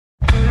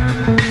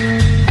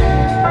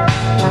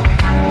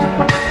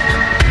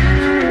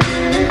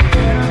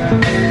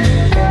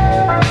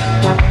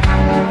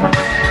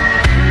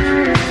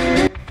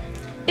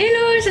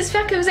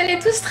J'espère que vous allez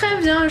tous très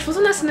bien. Je vous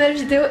retourne dans cette nouvelle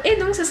vidéo et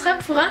donc ce sera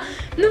pour un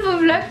nouveau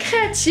vlog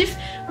créatif.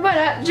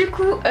 Voilà, du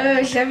coup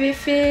j'avais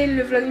fait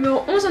le vlog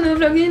numéro 11, on est au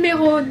vlog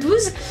numéro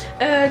 12.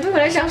 Donc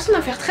voilà, j'ai l'impression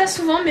d'en faire très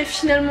souvent, mais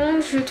finalement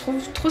je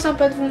trouve trop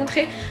sympa de vous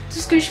montrer tout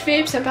ce que je fais,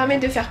 puis ça me permet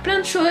de faire plein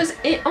de choses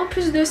et en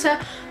plus de ça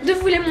de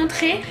vous les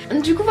montrer.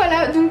 Du coup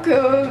voilà, donc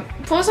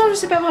pour l'instant je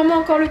sais pas vraiment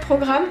encore le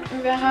programme,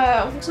 on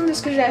verra en fonction de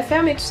ce que j'ai à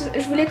faire, mais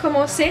je voulais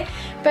commencer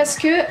parce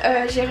que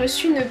j'ai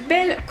reçu une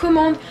belle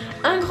commande,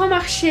 un grand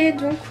marché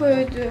donc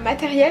de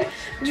matériel.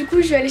 Du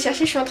coup je vais aller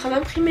chercher, je suis en train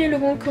d'imprimer le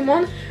bon de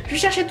commande, je vais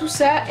chercher tout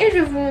ça et je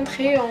vais vous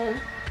montrer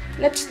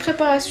la petite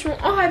préparation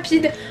en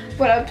rapide.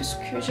 Voilà, parce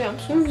que j'ai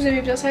l'impression que vous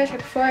aimez bien ça à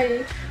chaque fois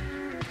et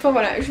enfin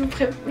voilà, je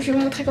vais vous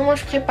montrer comment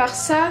je prépare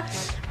ça.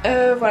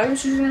 Voilà, même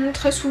si je vous le montre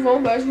très souvent,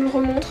 bah, je vous le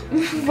remontre.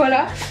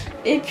 Voilà,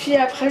 et puis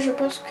après je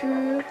pense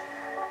que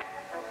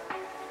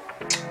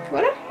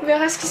voilà, on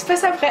verra ce qui se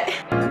passe après.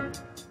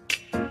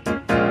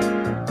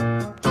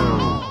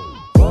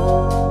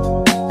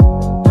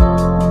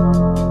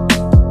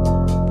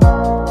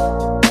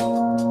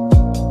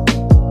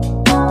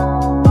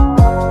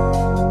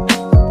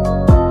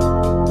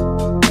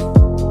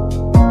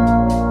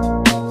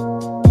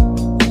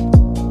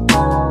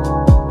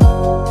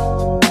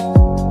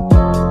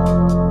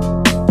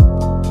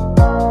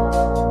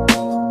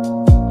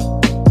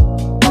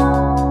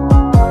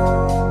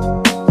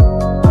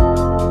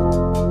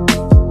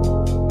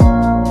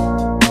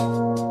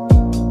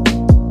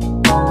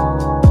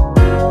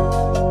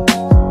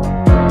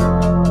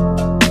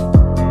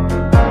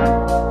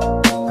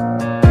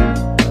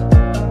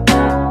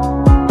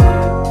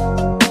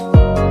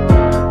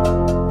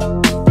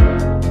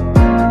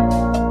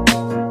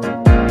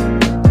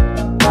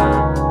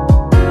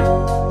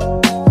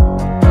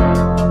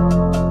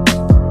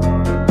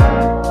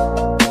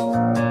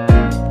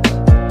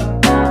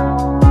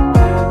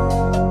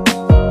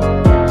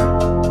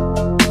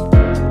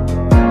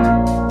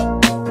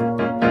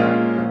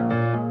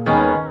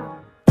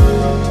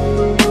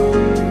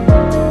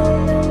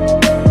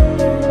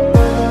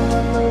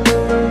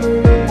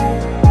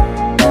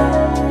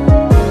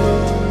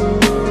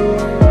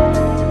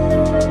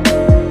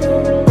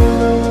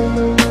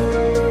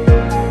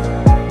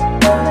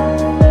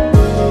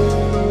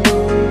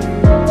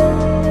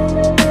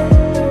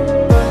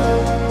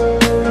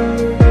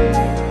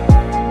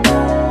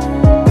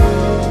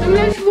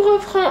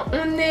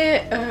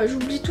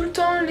 J'oublie tout le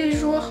temps les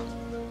jours,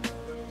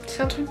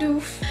 c'est un truc de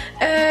ouf.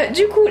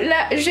 Du coup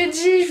là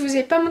jeudi je vous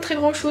ai pas montré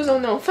grand chose,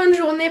 on est en fin de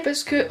journée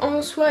parce que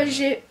en soi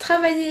j'ai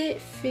travaillé,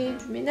 fait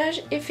du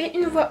ménage et fait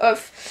une voix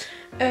off.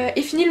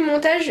 Et fini le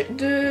montage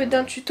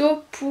d'un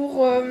tuto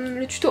pour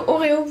le tuto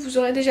Oreo, vous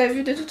aurez déjà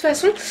vu de toute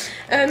façon.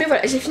 Mais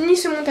voilà, j'ai fini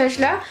ce montage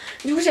là.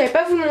 Du coup j'avais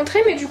pas vous le montrer,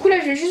 mais du coup là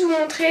je vais juste vous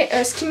montrer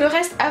ce qui me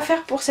reste à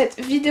faire pour cette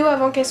vidéo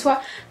avant qu'elle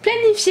soit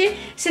planifiée.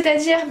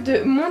 C'est-à-dire de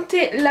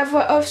monter la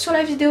voix off sur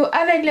la vidéo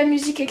avec la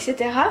musique, etc.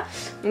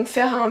 Donc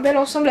faire un bel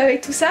ensemble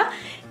avec tout ça.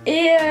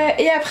 Et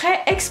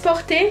après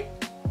exporter,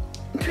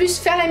 plus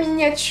faire la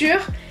miniature.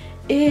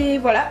 Et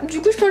voilà,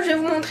 du coup je pense que je vais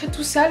vous montrer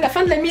tout ça à la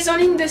fin de la mise en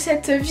ligne de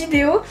cette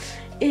vidéo.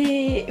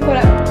 Et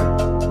voilà.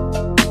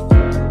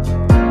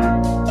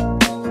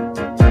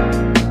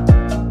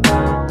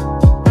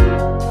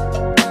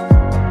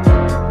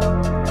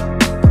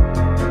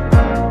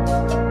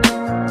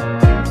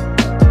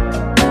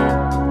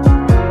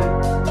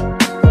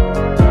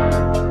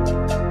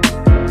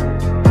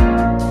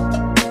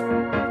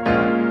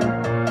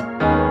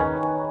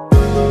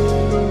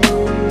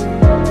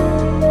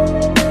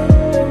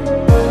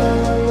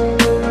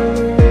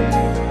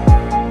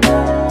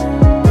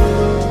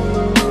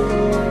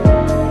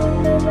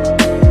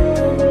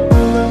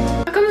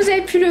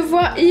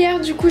 Hier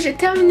du coup j'ai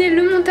terminé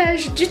le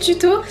montage du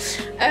tuto.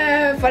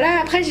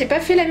 Voilà, après j'ai pas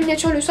fait la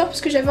miniature le soir parce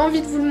que j'avais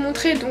envie de vous le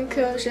montrer, donc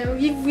j'avais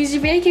envie que vous y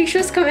voyez quelque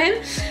chose quand même.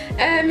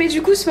 Mais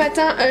du coup ce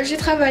matin j'ai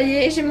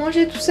travaillé, j'ai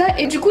mangé tout ça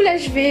et du coup là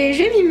je vais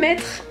m'y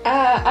mettre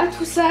à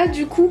tout ça.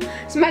 Du coup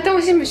ce matin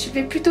aussi je me suis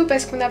fait plus tôt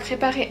parce qu'on a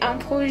préparé un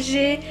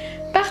projet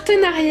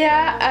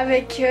partenariat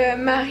avec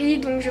Marie,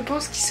 donc je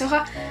pense qu'il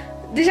sera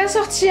déjà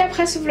sorti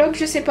après ce vlog,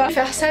 je sais pas. Je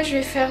vais faire ça, je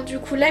vais faire du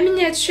coup la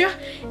miniature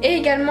et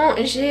également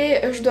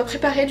je dois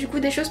préparer du coup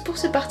des choses pour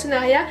ce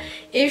partenariat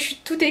et je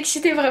suis toute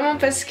excitée vraiment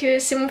parce que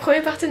c'est mon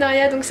premier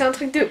partenariat, donc c'est un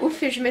truc de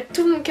ouf et je vais mettre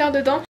tout mon cœur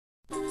dedans.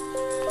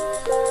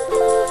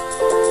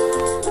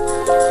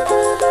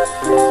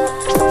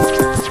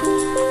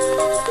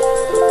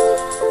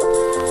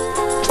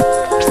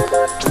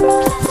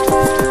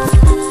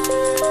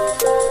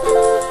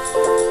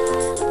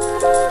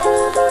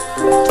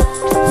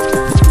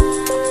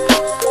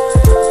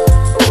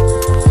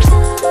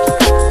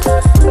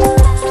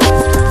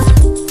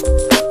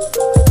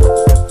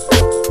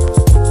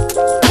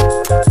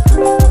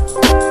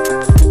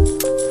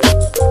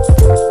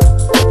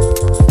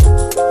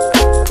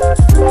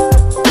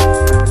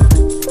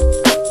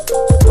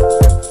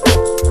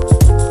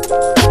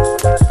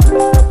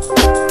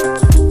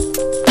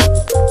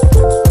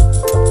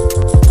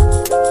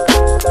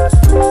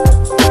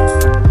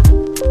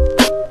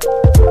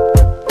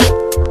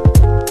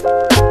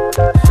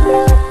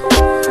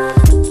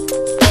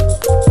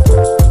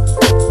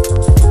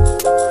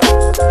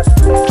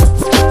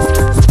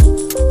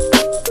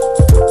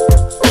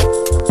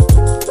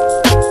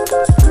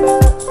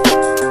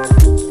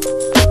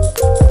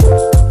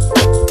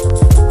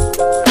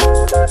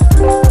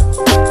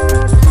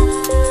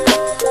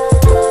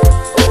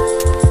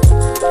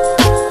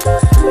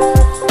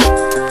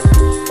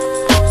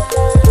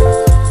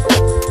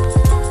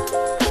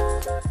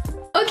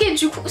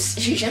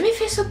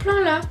 ce plan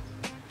là.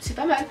 C'est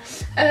pas mal.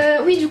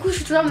 Oui, du coup je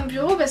suis toujours à mon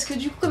bureau parce que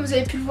du coup comme vous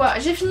avez pu le voir,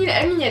 j'ai fini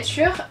la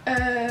miniature.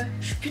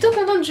 Je suis plutôt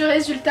contente du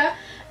résultat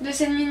de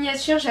cette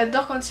miniature.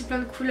 J'adore quand c'est plein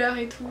de couleurs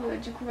et tout.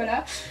 Du coup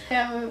voilà.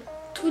 Faire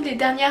toutes les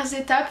dernières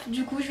étapes.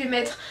 Du coup je vais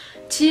mettre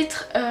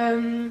titre,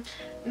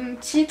 donc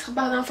titre,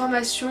 barre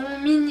d'information,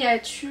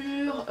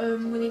 miniature,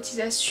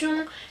 monétisation,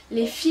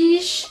 les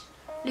fiches,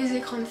 les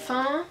écrans de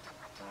fin.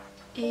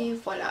 Et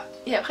voilà.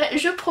 Et après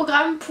je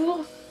programme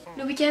pour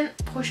le week-end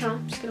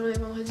prochain, puisque là on est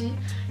vendredi,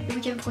 le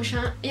week-end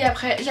prochain. Et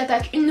après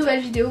j'attaque une nouvelle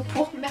vidéo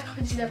pour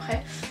mercredi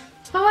d'après.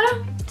 Enfin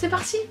voilà, c'est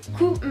parti. Du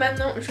coup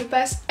maintenant je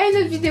passe à une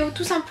autre vidéo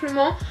tout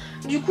simplement.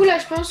 Du coup là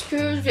je pense que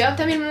je vais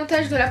entamer le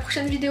montage de la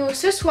prochaine vidéo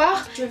ce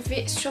soir. Je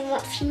vais sûrement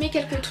filmer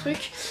quelques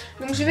trucs.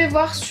 Donc je vais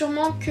voir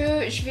sûrement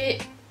que je vais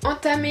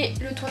entamer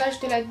le tournage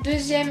de la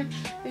deuxième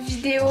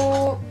vidéo.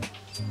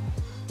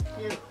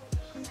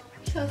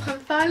 Je suis en train de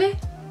parler.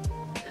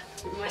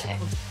 Ouais.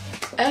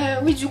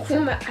 Oui, du coup on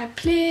m'a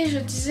appelé, je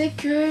disais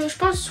que je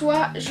pense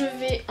soit je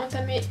vais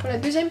entamer pour la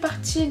deuxième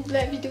partie de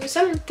la vidéo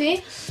sa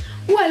montée,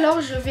 ou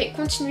alors je vais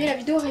continuer la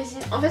vidéo résine.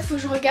 En fait il faut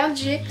que je regarde,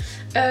 j'ai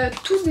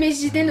toutes mes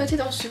idées notées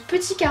dans ce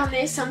petit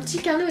carnet. C'est un petit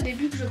carnet au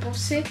début que je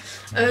pensais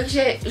que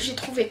j'ai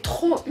trouvé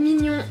trop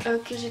mignon,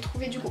 que j'ai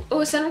trouvé du coup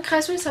au salon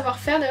création et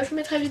savoir-faire. D'ailleurs je vous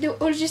mettrai la vidéo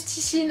haul juste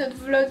ici, notre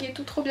vlog et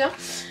tout, trop bien.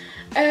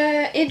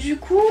 Et du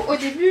coup au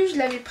début je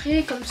l'avais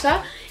pris comme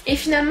ça et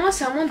finalement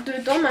c'est vraiment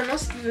dedans. Maintenant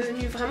c'est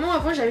devenu vraiment,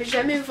 avant j'avais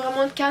jamais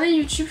vraiment de carnet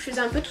YouTube, je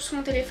faisais un peu tout sur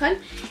mon téléphone,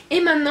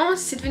 et maintenant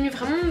c'est devenu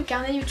vraiment mon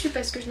carnet YouTube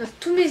parce que je note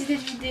toutes mes idées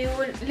de vidéos,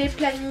 les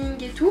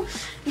plannings et tout.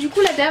 Du coup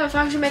là d'ailleurs il va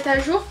falloir que je mette à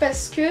jour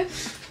parce que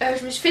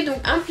je me suis fait donc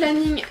un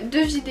planning de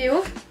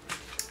vidéos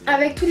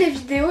avec toutes les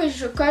vidéos et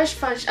je coche,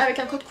 enfin avec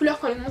un code couleur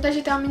quand le montage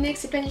est terminé, que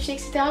c'est planifié,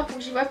 etc. pour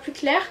que j'y vois plus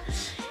clair.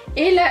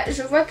 Et là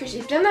je vois que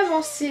j'ai bien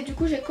avancé, du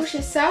coup j'ai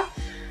coché ça.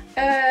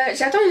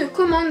 J'attends une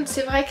commande,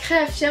 c'est vrai,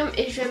 créative,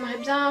 et j'aimerais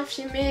bien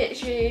filmer.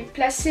 J'ai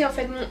placé en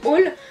fait mon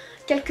haul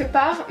quelque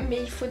part, mais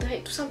il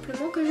faudrait tout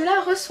simplement que je la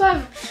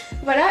reçoive.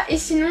 Voilà, et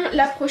sinon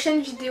la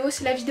prochaine vidéo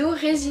c'est la vidéo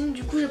résine.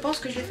 Du coup je pense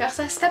que je vais faire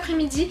ça cet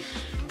après-midi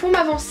pour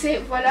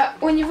m'avancer. Voilà,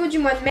 au niveau du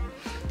mois de mai,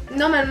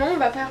 normalement on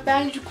va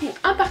préparer du coup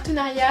un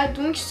partenariat.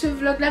 Donc ce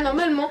vlog là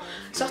normalement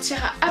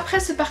sortira après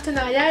ce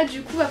partenariat.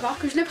 Du coup il va falloir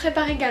que je le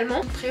prépare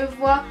également. Je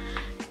prévois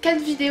 4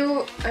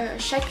 vidéos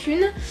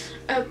chacune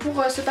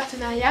pour ce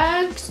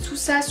partenariat, tout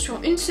ça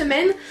sur une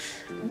semaine.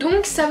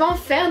 Donc ça va en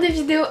faire des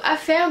vidéos à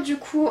faire. Du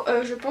coup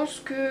je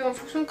pense que en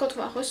fonction de quand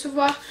on va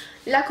recevoir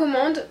la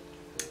commande,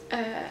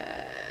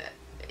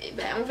 et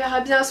ben, on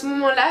verra bien à ce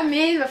moment là,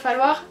 mais il va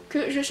falloir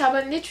que je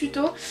charbonne les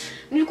tutos.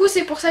 Du coup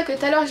c'est pour ça que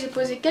tout à l'heure j'ai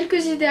posé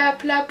quelques idées à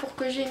plat pour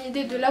que j'ai une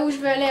idée de là où je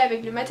veux aller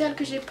avec le matériel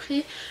que j'ai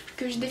pris,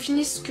 que je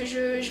définisse ce que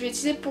je vais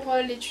utiliser pour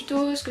les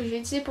tutos, ce que je vais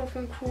utiliser pour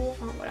le concours,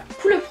 enfin voilà. Du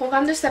coup le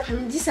programme de cet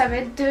après-midi ça va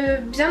être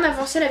de bien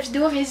avancer la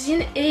vidéo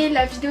résine et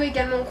la vidéo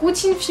également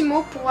routine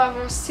fimo pour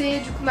avancer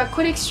du coup ma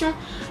collection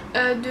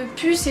de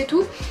puces et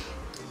tout.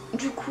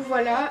 Du coup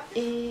voilà,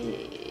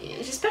 et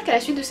j'espère qu'à la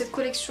suite de cette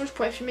collection je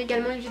pourrai filmer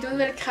également une vidéo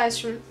nouvelle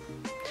création.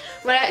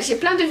 Voilà, j'ai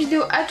plein de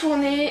vidéos à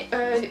tourner.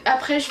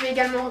 Après je vais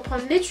également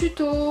reprendre les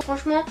tutos.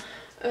 Franchement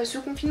ce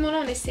confinement là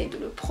on essaye de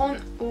le prendre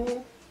au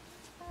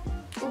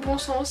bon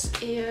sens,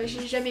 et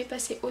j'ai jamais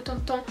passé autant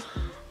de temps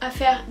à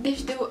faire des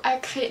vidéos, à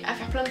créer, à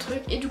faire plein de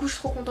trucs, et du coup je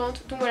suis trop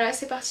contente. Donc voilà,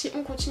 c'est parti,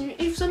 on continue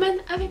et je vous emmène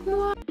avec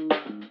moi.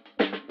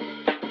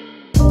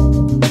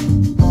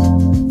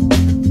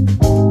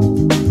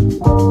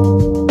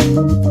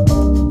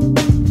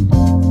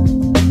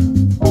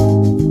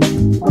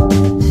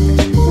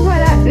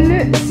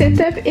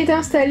 Setup est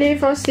installé,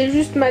 enfin c'est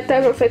juste ma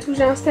table en fait où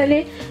j'ai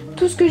installé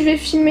tout ce que je vais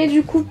filmer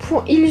du coup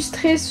pour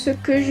illustrer ce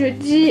que je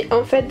dis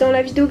en fait dans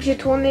la vidéo que j'ai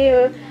tournée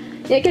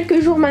il y a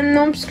quelques jours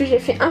maintenant, puisque j'ai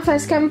fait un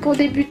face cam pour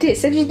débuter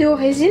cette vidéo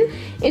résine.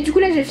 Et du coup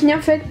là j'ai fini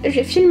en fait,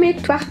 j'ai filmé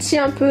toute partie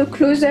un peu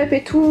close up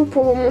et tout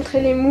pour vous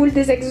montrer les moules,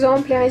 des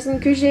exemples, les résines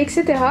que j'ai,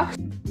 etc.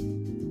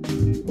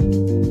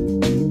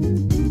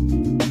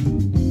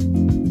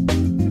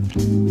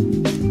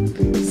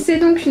 C'est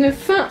donc une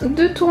fin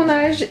de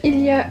tournage, il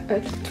y a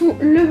tout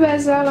le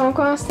bazar là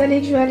encore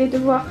installé que je vais aller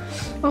devoir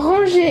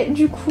ranger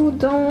du coup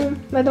dans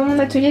mon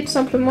atelier tout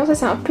simplement. Ça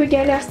c'est un peu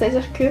galère, c'est à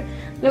dire que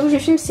là où je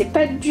filme c'est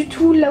pas du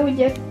tout là où il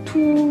y a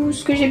tout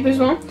ce que j'ai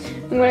besoin.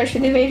 Donc voilà, je fais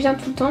des va-et-vient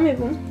tout le temps, mais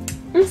bon,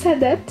 on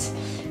s'adapte.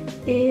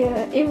 Et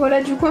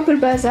voilà du coup un peu le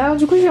bazar.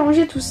 Du coup je vais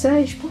ranger tout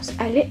ça et je pense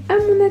aller à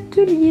mon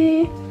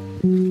atelier.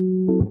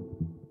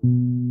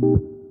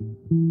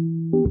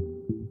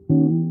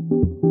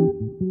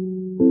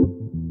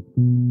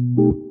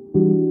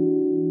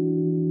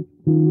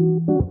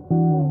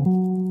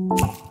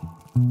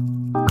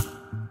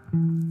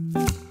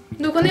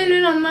 Donc on est le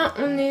lendemain,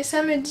 on est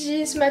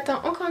samedi, ce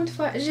matin encore une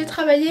fois j'ai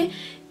travaillé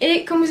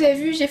et comme vous avez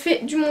vu j'ai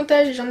fait du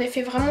montage, j'en ai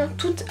fait vraiment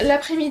toute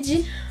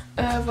l'après-midi.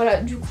 Voilà,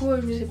 du coup je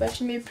ne vous ai pas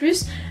filmé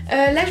plus.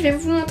 Là je vais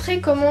vous montrer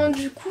comment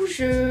du coup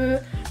je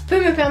peux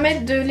me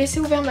permettre de laisser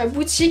ouvert ma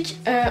boutique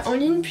en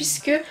ligne,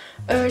 puisque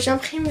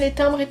j'imprime les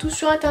timbres et tout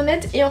sur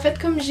internet. Et en fait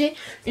comme j'ai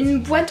une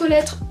boîte aux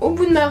lettres au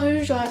bout de ma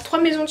rue, genre à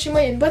 3 maisons de chez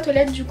moi il y a une boîte aux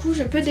lettres, du coup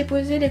je peux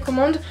déposer les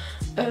commandes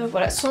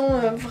voilà, sans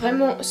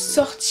vraiment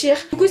sortir.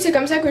 Du coup c'est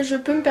comme ça que je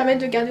peux me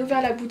permettre de garder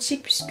ouvert la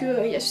boutique, puisque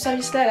il y a ce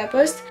service là à la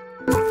poste.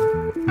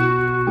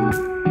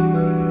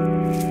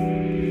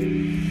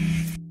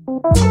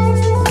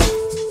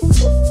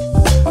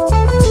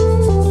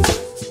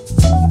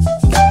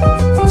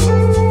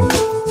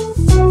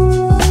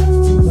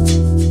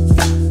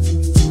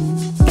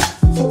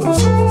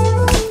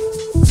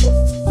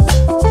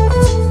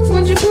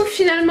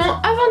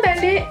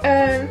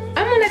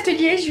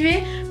 Je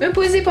vais me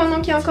poser pendant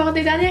qu'il y a encore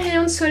des derniers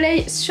rayons de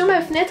soleil sur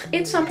ma fenêtre, et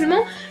tout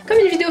simplement, comme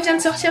une vidéo vient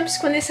de sortir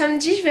puisqu'on est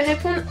samedi, je vais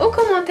répondre aux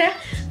commentaires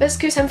parce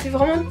que ça me fait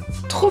vraiment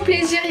trop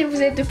plaisir et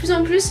vous êtes de plus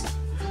en plus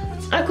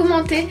à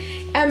commenter,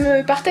 à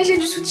me partager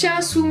du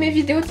soutien sous mes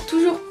vidéos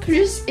toujours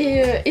plus,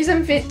 et ça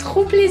me fait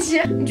trop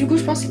plaisir. Du coup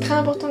je pense que c'est très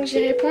important que j'y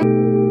réponde.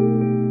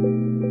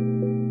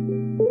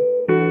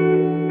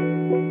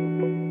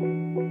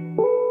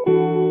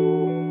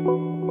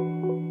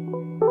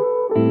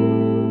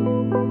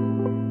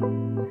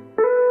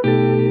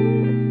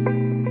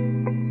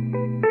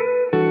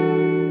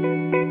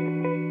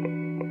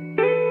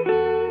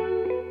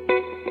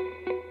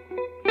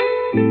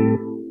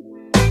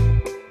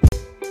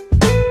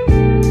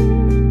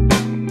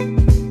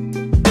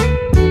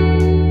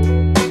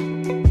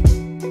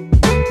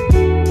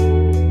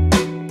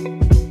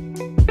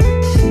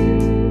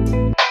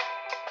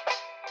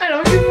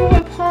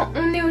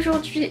 On est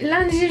aujourd'hui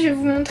lundi, je vais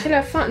vous montrer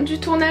la fin du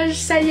tournage,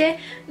 ça y est,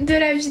 de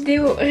la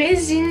vidéo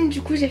résine.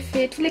 Du coup j'ai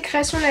fait toutes les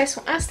créations, là elles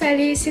sont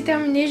installées, c'est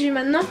terminé. J'ai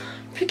maintenant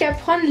plus qu'à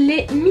prendre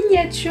les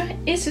miniatures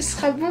et ce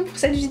sera bon pour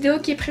cette vidéo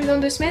qui est prévue dans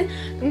 2 semaines.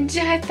 Donc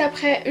direct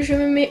après je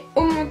me mets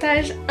au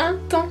montage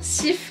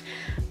intensif.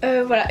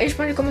 Voilà, et je pense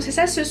que je vais commencer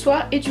ça ce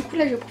soir. Et du coup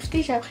là je vais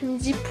profiter, j'ai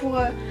l'après-midi pour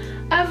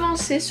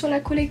avancer sur la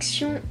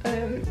collection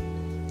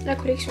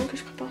que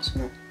je prépare en ce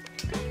moment.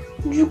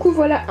 Du coup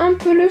voilà un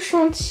peu le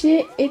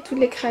chantier et toutes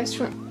les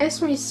créations elles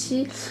sont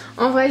ici.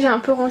 En vrai j'ai un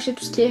peu rangé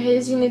tout ce qui est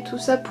résine et tout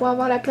ça pour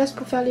avoir la place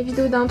pour faire les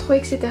vidéos d'intro,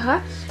 etc.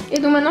 Et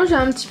donc maintenant j'ai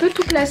un petit peu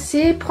tout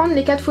placé, prendre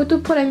les 4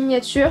 photos pour la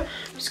miniature,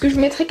 puisque je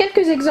mettrai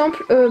quelques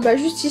exemples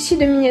juste ici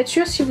de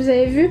miniatures. Si vous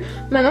avez vu,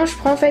 maintenant je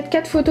prends en fait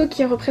 4 photos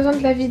qui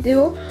représentent la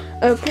vidéo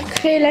pour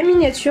créer la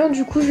miniature.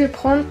 Du coup je vais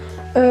prendre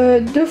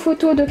 2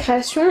 photos de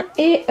création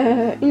et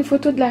une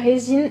photo de la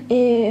résine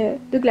et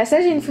de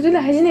glaçage et une photo de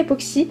la résine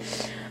époxy.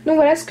 Donc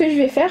voilà ce que je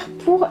vais faire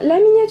pour la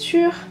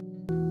miniature.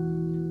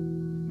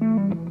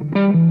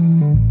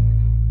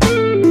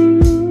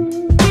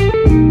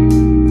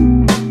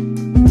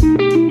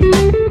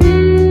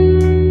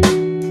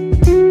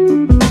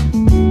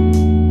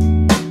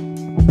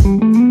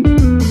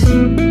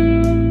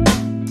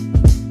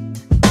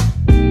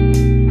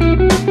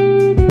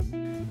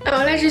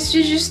 Alors là je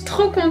suis juste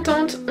trop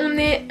contente, on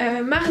est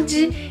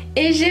mardi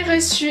et j'ai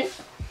reçu,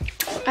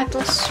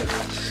 attention,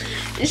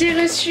 j'ai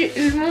reçu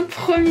mon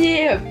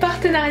premier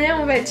partenariat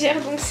on va dire.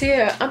 Donc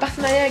c'est un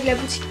partenariat avec la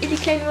boutique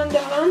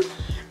Wonderland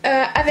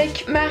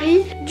avec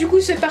Marie. Du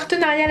coup ce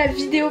partenariat, la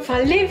vidéo, enfin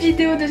les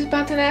vidéos de ce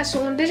partenariat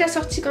seront déjà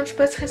sorties quand je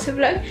posterai ce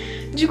vlog.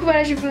 Du coup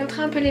voilà, je vais vous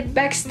montrer un peu les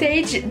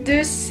backstage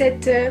de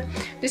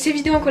ces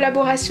vidéos en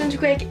collaboration du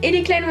coup avec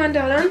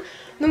Wonderland.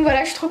 Donc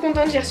voilà, je suis trop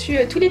contente, j'ai reçu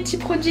tous les petits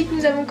produits que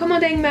nous avons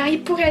commandés avec Marie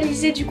pour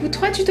réaliser du coup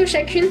 3 tutos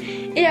chacune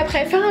et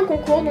après faire un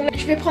concours. Donc là,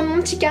 je vais prendre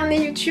mon petit carnet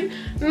YouTube,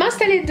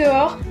 m'installer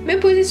dehors, me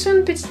poser sur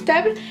une petite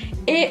table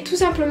et tout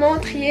simplement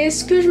trier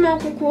ce que je mets en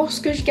concours, ce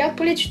que je garde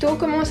pour les tutos,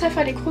 commencer à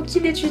faire les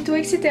croquis des tutos,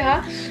 etc.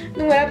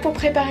 Donc voilà, pour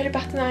préparer le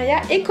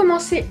partenariat et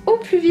commencer au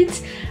plus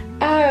vite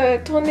à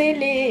tourner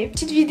les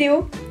petites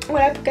vidéos,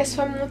 voilà, pour qu'elles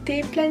soient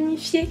montées,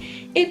 planifiées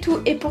et tout,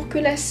 et pour que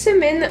la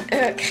semaine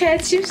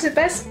créative se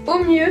passe au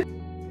mieux.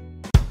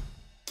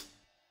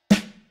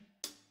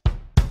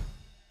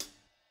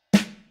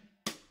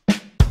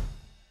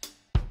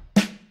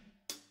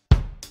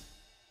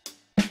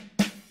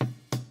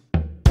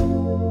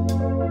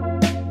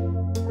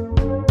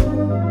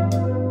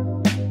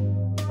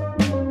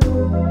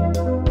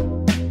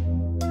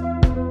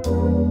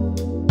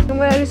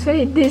 Voilà, le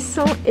soleil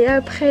descend et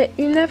après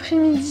une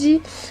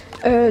après-midi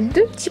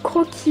de petits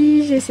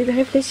croquis, j'ai essayé de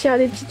réfléchir à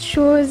des petites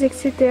choses,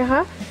 etc.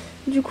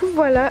 Du coup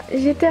voilà,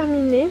 j'ai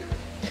terminé.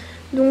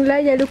 Donc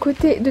là il y a le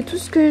côté de tout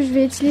ce que je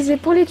vais utiliser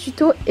pour les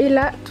tutos et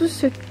là tout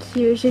ce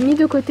que j'ai mis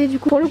de côté du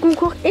coup pour le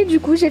concours. Et du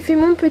coup j'ai fait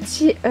mon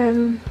petit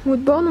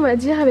moodboard on va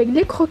dire avec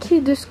des croquis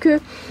de ce que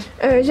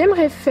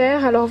j'aimerais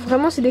faire. Alors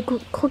vraiment c'est des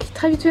croquis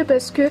très vite faits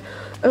parce que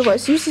voilà,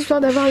 c'est juste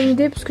histoire d'avoir une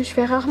idée parce que je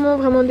fais rarement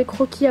vraiment des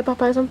croquis à part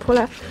par exemple pour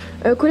la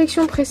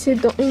collection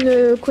précédente,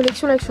 une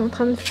collection là que je suis en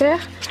train de faire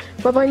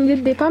pour avoir une idée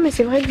de départ. Mais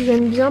c'est vrai que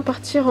j'aime bien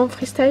partir en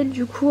freestyle,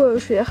 du coup je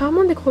fais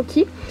rarement des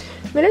croquis.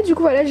 Mais là du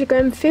coup voilà, j'ai quand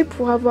même fait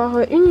pour avoir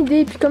une idée.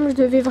 Et puis comme je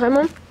devais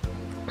vraiment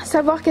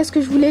savoir qu'est-ce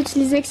que je voulais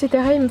utiliser, etc.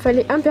 Il me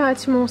fallait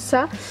impérativement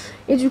ça.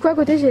 Et du coup à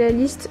côté j'ai la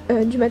liste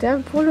du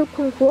matériel pour le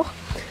concours.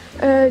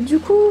 Du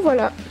coup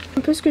voilà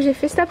un peu ce que j'ai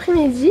fait cet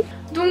après-midi.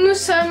 Donc nous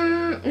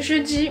sommes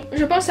jeudi,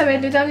 je pense que ça va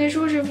être le dernier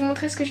jour où je vais vous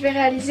montrer ce que je vais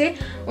réaliser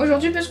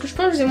aujourd'hui, parce que je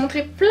pense que je vous ai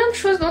montré plein de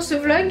choses dans ce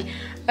vlog.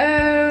 Pas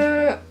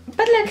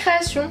de la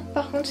création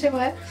par contre, c'est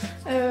vrai.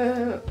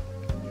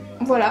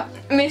 Voilà,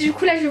 mais du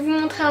coup là je vais vous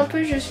montrer un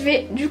peu, je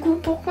vais du coup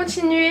pour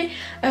continuer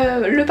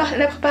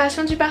la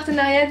préparation du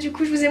partenariat. Du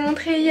coup je vous ai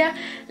montré hier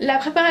la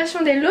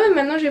préparation des lots et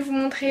maintenant je vais vous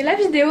montrer la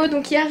vidéo.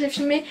 Donc hier j'ai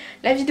filmé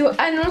la vidéo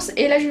annonce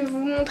et là je vais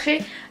vous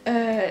montrer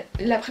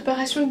la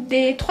préparation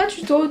des 3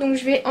 tutos. Donc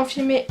je vais en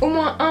filmer au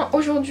moins un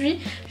aujourd'hui,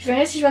 je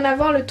verrai si je vais en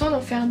avoir le temps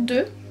d'en faire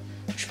 2.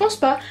 Je pense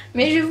pas,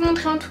 mais je vais vous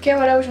montrer en tout cas.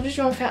 Voilà, aujourd'hui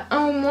je vais en faire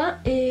un au moins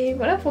et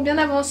voilà, pour bien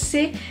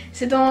avancer.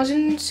 C'est dans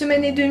 1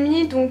 semaine et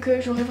demie, donc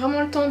j'aurai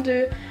vraiment le temps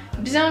de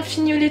bien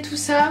fignoler tout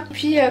ça,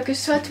 puis que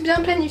ce soit tout bien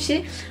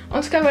planifié.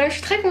 En tout cas voilà, je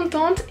suis très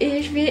contente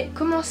et je vais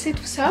commencer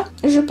tout ça.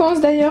 Je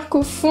pense d'ailleurs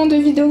qu'au fond de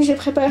vidéo que j'ai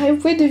préparé, vous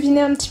pouvez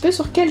deviner un petit peu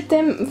sur quel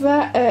thème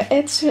va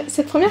être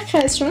cette première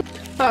création.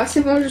 Alors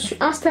c'est bon, je suis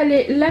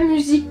installée, la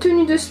musique,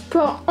 tenue de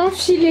sport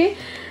enfilée.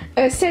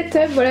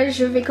 Setup, voilà,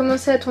 je vais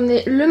commencer à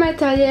tourner le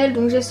matériel.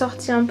 Donc j'ai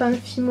sorti un pain de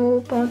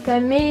fimo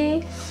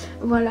pentamé,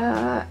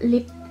 voilà,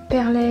 les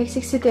perlex,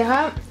 etc.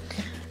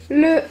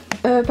 Le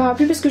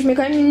parapluie parce que je mets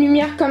quand même une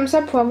lumière comme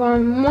ça pour avoir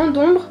moins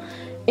d'ombre,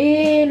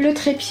 et le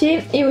trépied.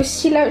 Et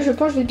aussi là je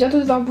pense que je vais bientôt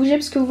devoir bouger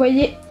parce que vous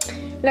voyez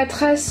la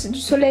trace du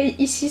soleil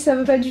ici, ça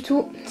va pas du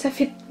tout, ça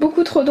fait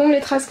beaucoup trop d'ombre les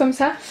traces comme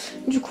ça.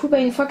 Du coup bah,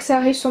 une fois que ça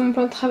arrive sur mon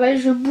plan de travail,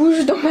 je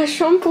bouge dans ma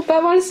chambre pour pas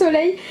avoir le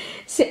soleil.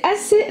 C'est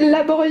assez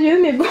laborieux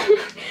mais bon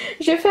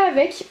je fais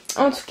avec.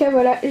 En tout cas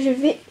voilà, je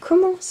vais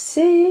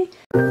commencer.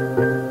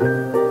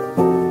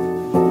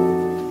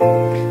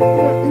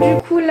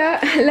 Du coup là,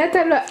 la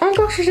table a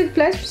encore changé de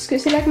place puisque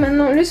c'est là que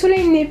maintenant le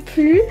soleil n'est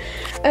plus.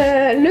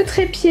 Le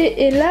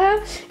trépied est là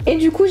et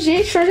du coup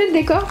j'ai changé de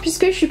décor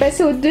puisque je suis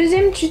passée au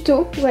 2e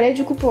tuto. Voilà,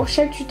 du coup pour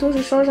chaque tuto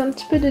je change un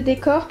petit peu de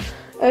décor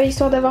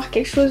histoire d'avoir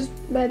quelque chose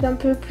d'un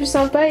peu plus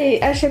sympa,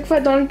 et à chaque fois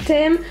dans le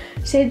thème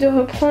j'essaie de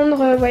reprendre,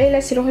 vous voyez là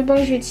c'est le ruban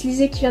que je vais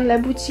utiliser qui vient de la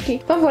boutique. Et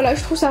enfin voilà,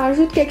 je trouve ça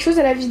rajoute quelque chose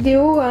à la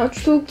vidéo, un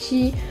tuto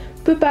qui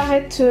peut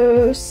paraître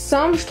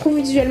simple, je trouve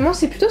visuellement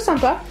c'est plutôt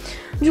sympa.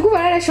 Du coup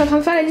voilà, là je suis en train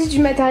de faire la liste du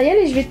matériel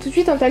et je vais tout de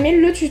suite entamer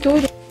le tuto.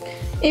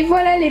 Et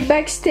voilà les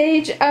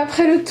backstage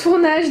après le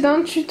tournage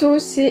d'un tuto,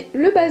 c'est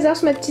le bazar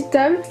sur ma petite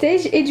table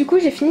stage. Et du coup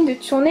j'ai fini de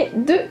tourner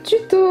 2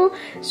 tutos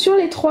sur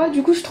les 3,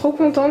 du coup je suis trop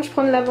contente, je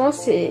prends de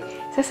l'avance et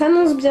ça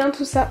s'annonce bien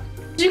tout ça.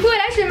 Du coup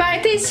voilà, je vais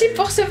m'arrêter ici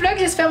pour ce vlog,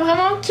 j'espère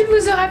vraiment qu'il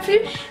vous aura plu.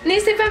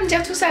 N'hésitez pas à me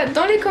dire tout ça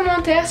dans les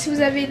commentaires, si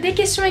vous avez des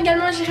questions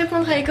également j'y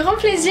répondrai avec grand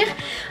plaisir.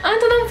 En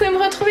attendant vous pouvez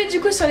me retrouver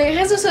du coup sur les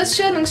réseaux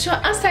sociaux, donc sur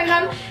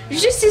Instagram,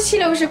 juste ici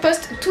là où je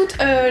poste toutes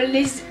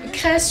les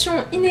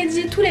créations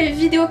inédites, toutes les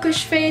vidéos que je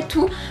fais et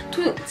tout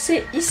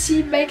c'est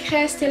ici, by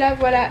Stella,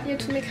 voilà, il y a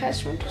toutes mes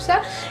créations, tout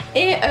ça.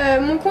 Et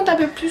mon compte un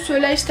peu plus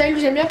lifestyle,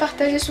 j'aime bien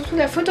partager surtout de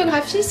la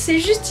photographie, c'est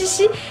juste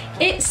ici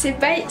et c'est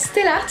by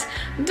Stella.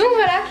 Donc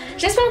voilà,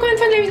 j'espère encore une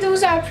fois que la vidéo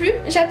vous aura plu,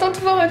 j'attends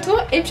tous vos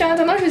retours et puis en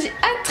attendant je vous dis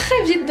à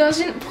très vite dans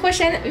une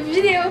prochaine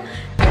vidéo.